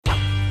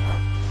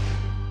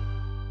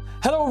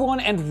Hello everyone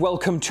and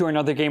welcome to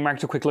another Game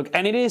Reactor Quick Look,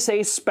 and it is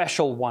a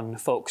special one,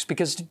 folks,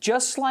 because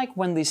just like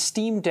when the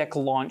Steam Deck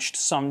launched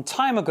some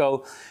time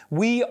ago,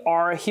 we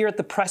are here at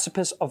the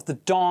precipice of the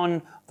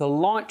dawn, the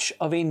launch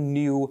of a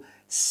new,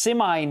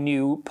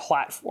 semi-new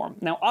platform.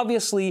 Now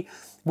obviously,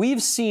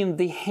 we've seen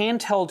the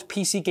handheld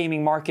PC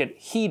gaming market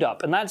heat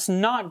up, and that's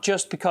not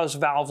just because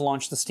Valve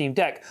launched the Steam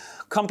Deck.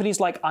 Companies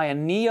like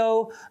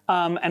Neo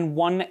and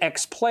One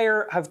X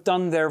Player have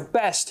done their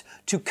best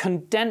to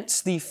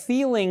condense the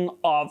feeling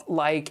of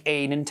like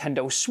a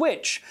Nintendo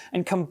Switch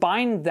and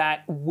combine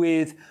that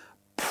with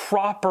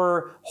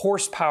proper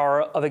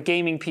horsepower of a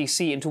gaming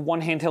PC into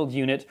one handheld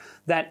unit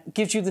that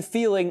gives you the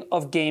feeling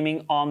of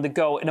gaming on the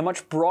go in a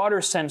much broader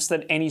sense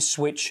than any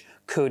Switch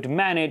could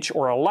manage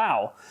or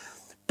allow.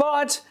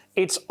 But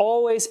it's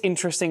always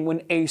interesting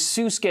when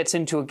Asus gets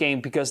into a game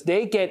because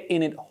they get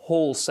in it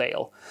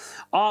wholesale.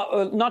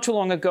 Not too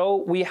long ago,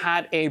 we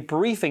had a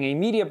briefing, a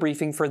media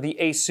briefing for the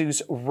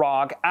Asus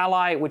ROG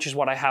Ally, which is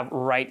what I have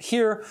right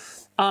here.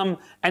 And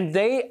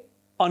they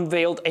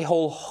unveiled a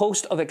whole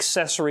host of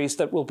accessories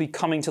that will be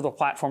coming to the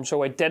platform.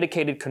 So a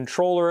dedicated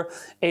controller,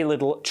 a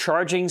little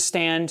charging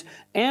stand,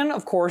 and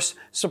of course,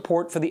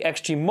 support for the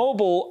XG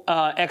Mobile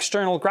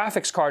external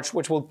graphics cards,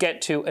 which we'll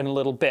get to in a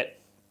little bit.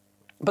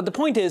 But the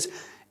point is,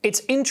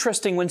 it's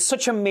interesting when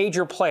such a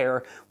major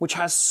player, which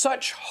has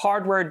such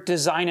hardware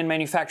design and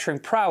manufacturing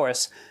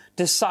prowess,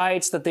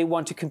 decides that they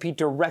want to compete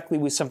directly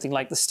with something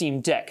like the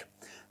Steam Deck.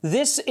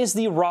 This is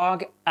the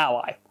ROG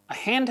Ally, a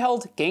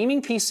handheld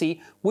gaming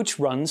PC which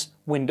runs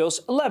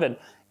Windows 11.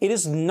 It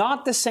is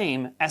not the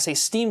same as a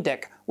Steam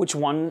Deck, which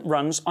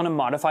runs on a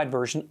modified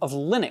version of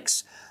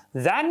Linux.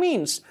 That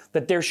means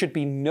that there should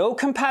be no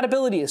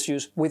compatibility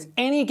issues with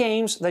any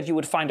games that you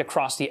would find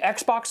across the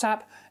Xbox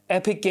app,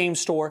 Epic Game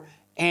Store,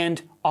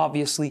 and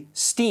obviously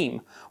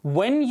Steam.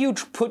 When you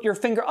put your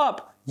finger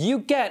up, you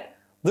get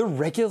the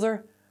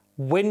regular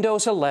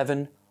Windows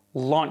 11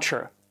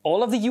 launcher.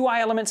 All of the UI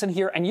elements in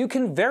here, and you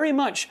can very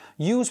much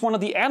use one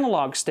of the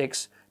analog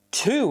sticks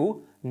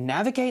to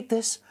navigate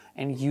this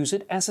and use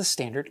it as a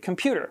standard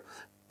computer.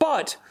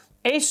 But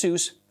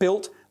Asus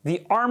built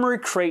the Armoury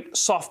Crate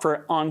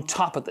software on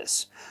top of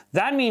this.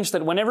 That means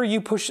that whenever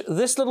you push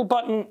this little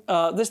button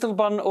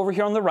over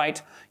here on the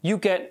right, you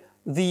get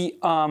the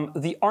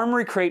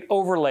Armoury Crate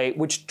overlay,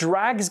 which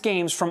drags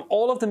games from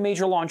all of the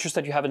major launchers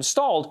that you have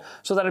installed.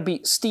 So that'd be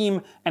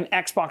Steam and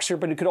Xbox here,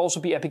 but it could also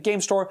be Epic Game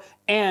Store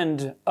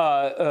and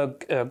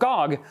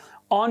GOG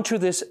onto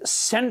this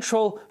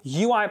central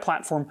UI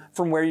platform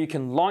from where you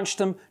can launch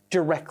them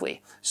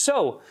directly.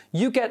 So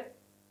you get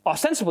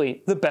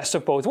ostensibly the best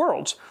of both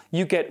worlds.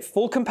 You get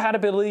full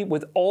compatibility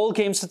with all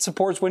games that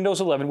supports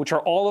Windows 11, which are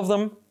all of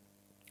them.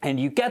 And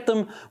you get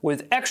them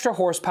with extra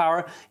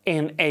horsepower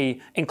in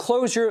an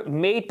enclosure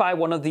made by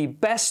one of the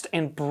best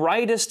and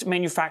brightest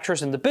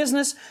manufacturers in the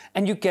business,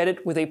 and you get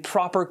it with a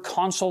proper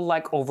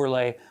console-like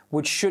overlay,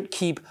 which should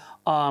keep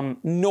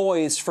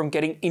noise from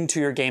getting into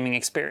your gaming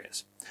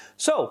experience.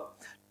 So,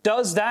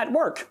 does that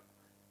work?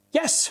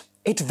 Yes,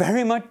 it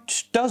very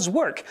much does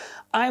work.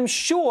 I'm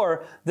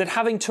sure that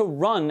having to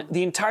run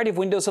the entirety of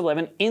Windows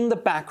 11 in the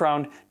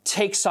background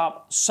takes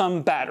up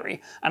some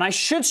battery. And I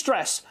should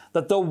stress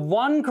that the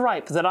one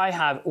gripe that I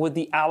have with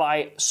the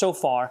Ally so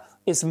far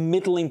is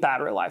middling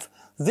battery life.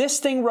 This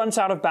thing runs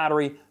out of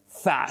battery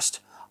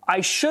fast. I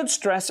should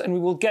stress, and we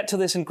will get to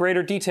this in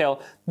greater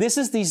detail, this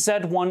is the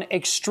Z1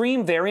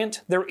 Extreme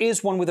variant. There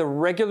is one with a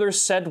regular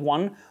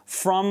Z1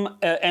 from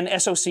an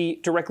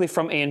SoC directly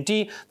from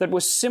AMD that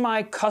was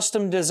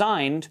semi-custom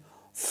designed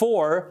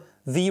for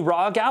the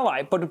ROG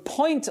Ally. But the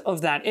point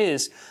of that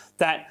is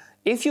that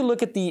if you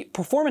look at the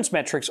performance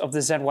metrics of the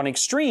Z1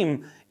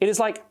 Extreme, it is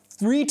like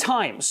 3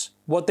 times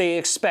what they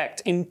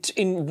expect in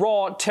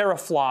raw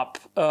teraflops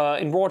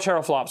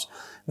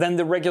than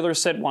the regular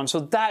Z1. So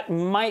that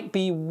might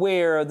be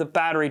where the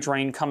battery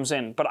drain comes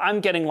in, but I'm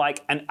getting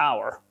like an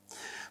hour.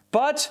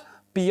 But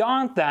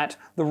beyond that,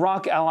 the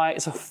ROG Ally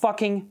is a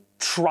fucking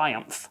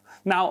triumph.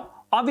 Now,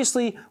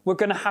 obviously, we're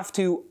going to have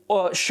to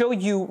show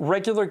you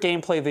regular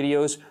gameplay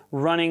videos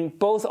running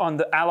both on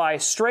the Ally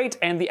straight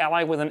and the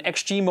Ally with an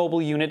XG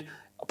Mobile unit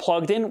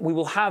plugged in. We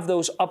will have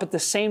those up at the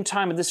same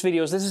time in this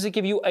video. This is to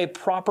give you a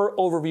proper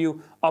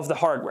overview of the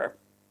hardware.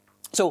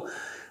 So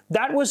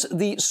that was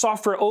the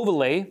software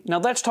overlay. Now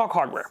let's talk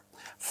hardware.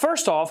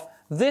 First off,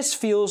 this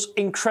feels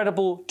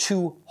incredible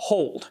to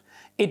hold.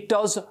 It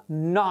does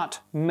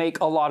not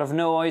make a lot of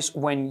noise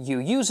when you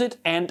use it,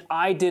 and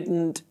I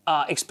didn't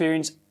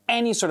experience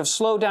any sort of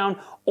slowdown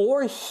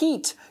or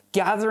heat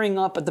gathering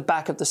up at the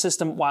back of the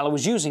system while I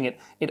was using it.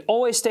 It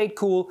always stayed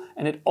cool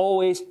and it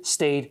always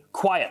stayed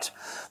quiet.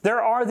 There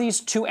are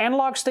these 2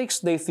 analog sticks.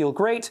 They feel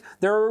great.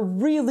 There are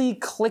really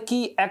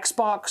clicky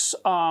Xbox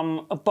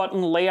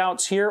button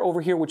layouts here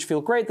over here which feel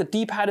great. The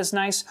D-pad is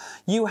nice.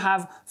 You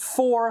have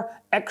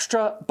 4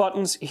 extra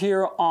buttons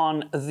here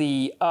on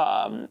the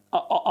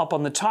up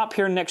on the top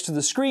here next to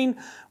the screen,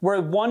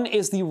 where one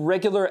is the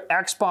regular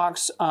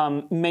Xbox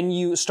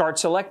menu start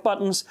select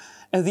buttons,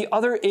 and the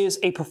other is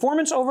a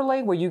performance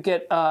overlay where you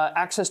get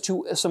access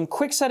to some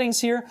quick settings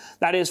here.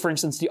 That is, for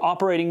instance, the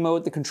operating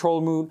mode, the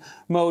control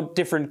mode,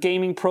 different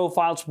gaming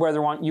profiles, whether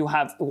you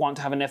want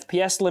to have an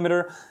FPS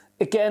limiter.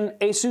 Again,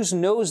 Asus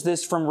knows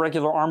this from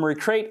regular Armoury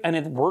Crate, and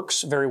it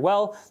works very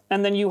well.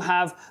 And then you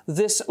have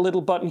this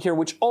little button here,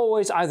 which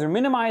always either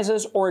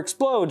minimizes or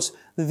explodes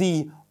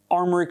the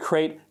Armoury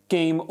Crate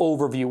game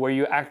overview, where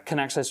you can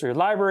access your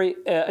library,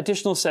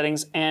 additional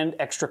settings, and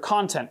extra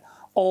content.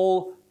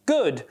 All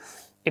good.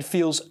 It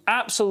feels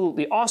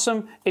absolutely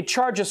awesome. It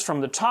charges from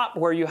the top,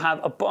 where you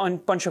have a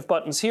bunch of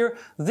buttons here.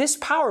 This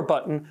power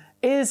button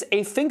is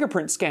a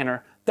fingerprint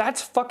scanner.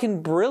 That's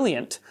fucking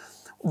brilliant.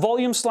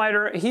 Volume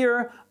slider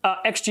here,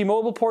 XG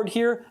mobile port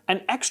here,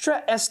 an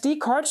extra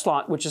SD card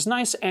slot, which is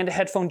nice, and a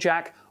headphone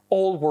jack.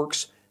 All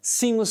works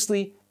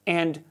seamlessly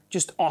and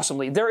just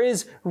awesomely. There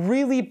is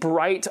really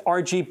bright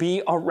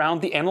RGB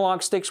around the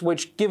analog sticks,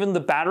 which, given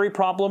the battery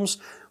problems,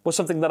 was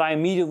something that I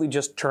immediately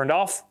just turned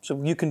off. So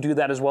you can do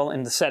that as well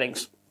in the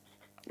settings.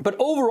 But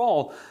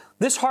overall,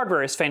 this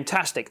hardware is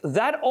fantastic.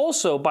 That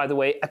also, by the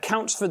way,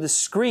 accounts for the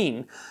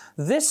screen.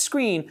 This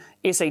screen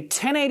is a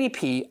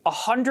 1080p,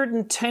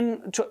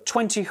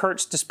 120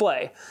 hertz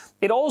display.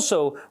 It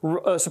also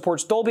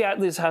supports Dolby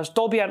Atmos. It has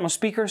Dolby Atmos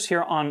speakers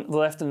here on the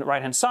left and the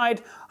right-hand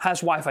side,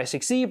 has Wi-Fi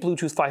 6E,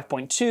 Bluetooth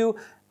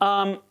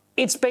 5.2.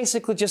 It's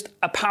basically just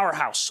a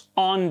powerhouse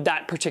on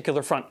that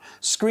particular front.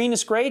 Screen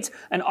is great,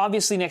 and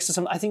obviously next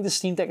to I think the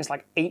Steam Deck is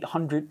like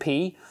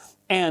 800p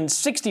and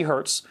 60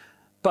 hertz.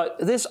 But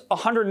this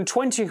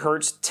 120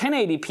 hertz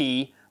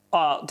 1080p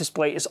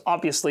display is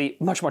obviously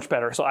much, much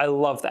better. So I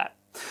love that.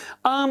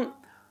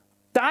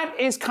 That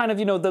is kind of,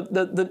 you know,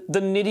 the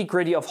nitty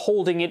gritty of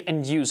holding it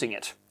and using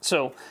it.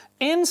 So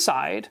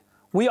inside,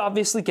 we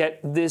obviously get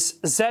this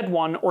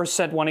Z1 or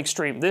Z1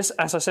 Extreme. This,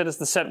 as I said, is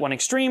the Z1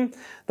 Extreme.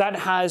 That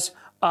has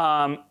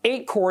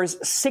 8 cores,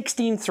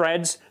 16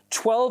 threads,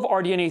 12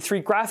 RDNA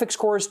 3 graphics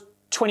cores,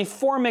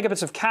 24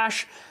 megabits of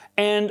cache,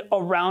 and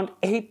around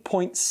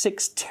 8.6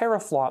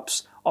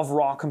 teraflops of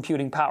raw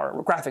computing power,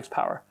 graphics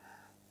power.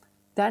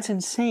 That's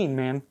insane,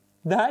 man.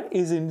 That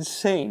is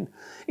insane.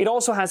 It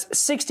also has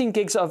 16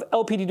 gigs of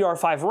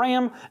LPDDR5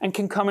 RAM and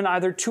can come in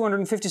either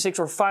 256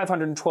 or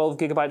 512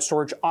 gigabyte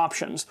storage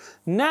options.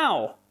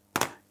 Now,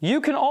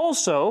 you can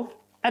also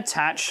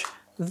attach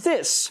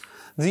this.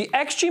 The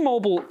XG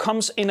Mobile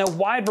comes in a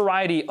wide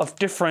variety of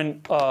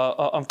different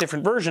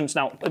versions.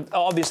 Now, it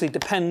obviously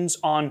depends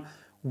on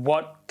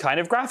what kind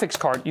of graphics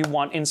card you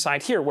want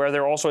inside here, where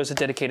there also is a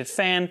dedicated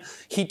fan,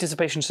 heat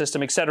dissipation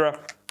system, etc.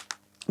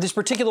 This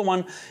particular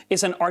one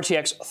is an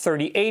RTX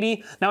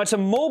 3080. Now, it's a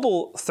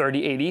mobile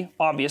 3080,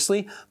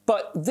 obviously,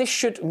 but this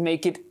should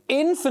make it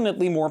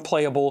infinitely more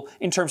playable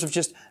in terms of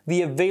just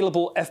the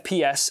available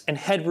FPS and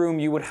headroom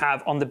you would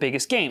have on the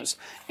biggest games.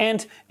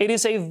 And it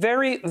is a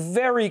very,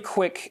 very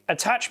quick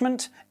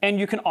attachment, and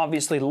you can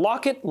obviously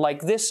lock it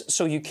like this,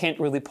 so you can't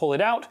really pull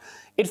it out.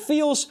 It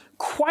feels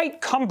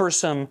quite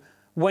cumbersome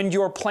when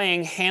you're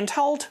playing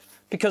handheld,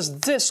 because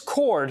this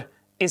cord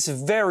is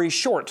very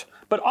short.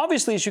 But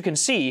obviously, as you can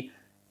see,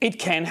 it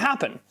can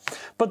happen.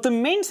 But the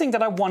main thing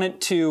that I wanted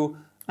to,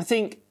 I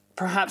think,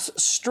 perhaps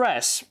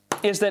stress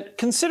is that,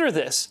 consider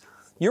this.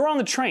 You're on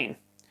the train.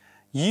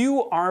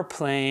 You are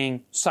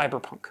playing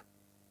Cyberpunk,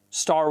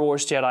 Star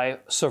Wars Jedi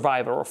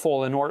Survivor, or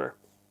Fallen Order.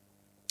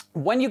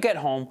 When you get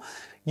home,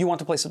 you want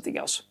to play something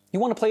else. You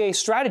want to play a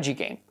strategy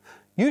game.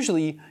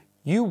 Usually,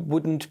 you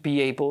wouldn't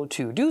be able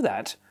to do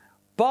that.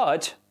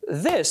 But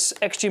this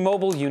XG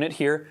Mobile unit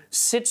here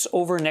sits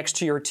over next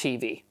to your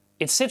TV.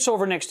 It sits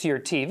over next to your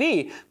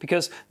TV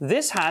because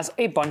this has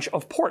a bunch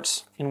of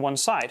ports in one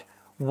side.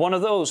 One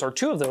of those, or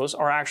two of those,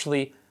 are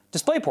actually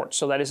display ports.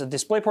 So that is a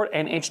DisplayPort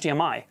and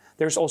HDMI.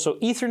 There's also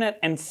Ethernet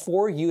and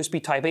 4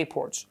 USB Type-A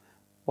ports.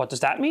 What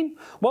does that mean?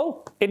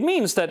 Well, it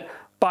means that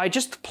by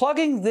just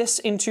plugging this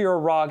into your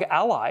ROG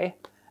Ally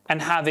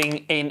and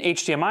having an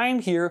HDMI in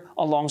here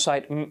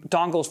alongside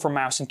dongles for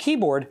mouse and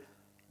keyboard,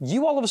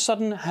 you all of a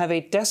sudden have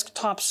a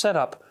desktop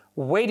setup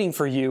waiting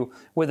for you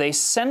with a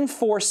Zen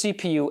 4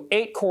 CPU,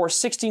 8-core,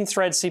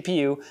 16-thread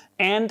CPU,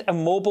 and a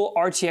mobile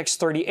RTX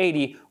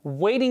 3080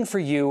 waiting for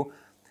you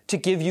to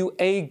give you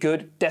a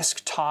good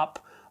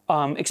desktop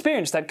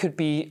experience. That could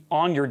be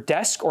on your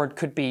desk, or it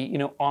could be, you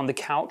know, on the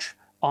couch,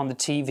 on the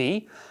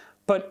TV.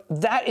 But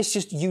that is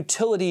just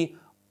utility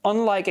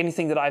unlike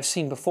anything that I've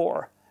seen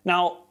before.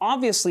 Now,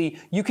 obviously,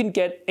 you can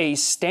get a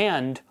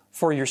stand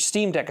for your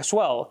Steam Deck as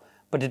well,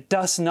 but it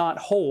does not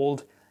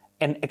hold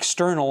an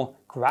external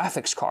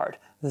graphics card.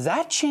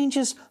 That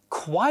changes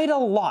quite a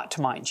lot,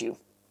 mind you.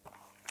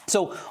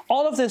 So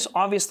all of this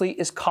obviously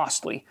is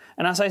costly.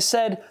 And as I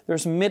said,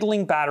 there's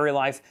middling battery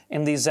life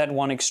in the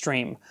Z1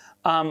 Extreme.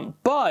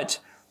 But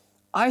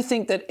I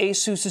think that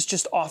Asus is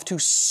just off to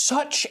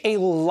such a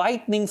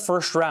lightning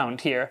first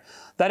round here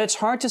that it's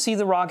hard to see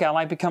the ROG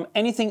Ally become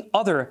anything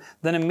other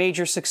than a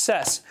major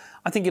success.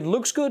 I think it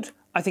looks good.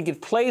 I think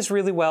it plays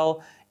really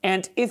well.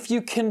 And if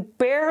you can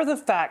bear the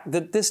fact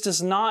that this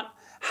does not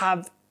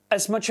have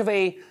as much of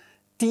a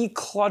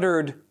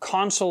decluttered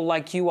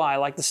console-like UI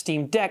like the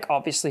Steam Deck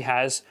obviously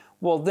has,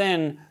 well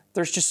then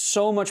there's just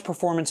so much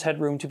performance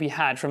headroom to be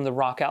had from the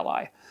ROG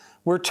Ally.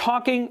 We're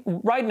talking,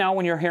 right now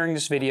when you're hearing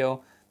this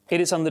video, it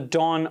is on the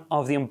dawn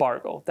of the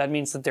embargo. That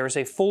means that there is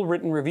a full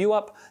written review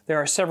up. There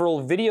are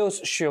several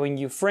videos showing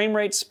you frame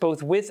rates,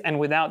 both with and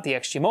without the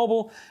XG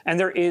Mobile, and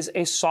there is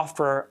a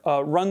software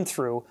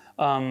run-through.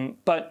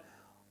 But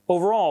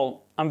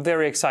overall, I'm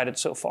very excited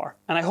so far,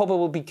 and I hope I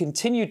will be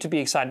continued to be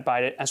excited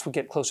by it as we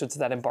get closer to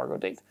that embargo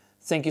date.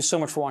 Thank you so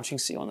much for watching.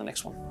 See you on the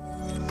next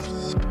one.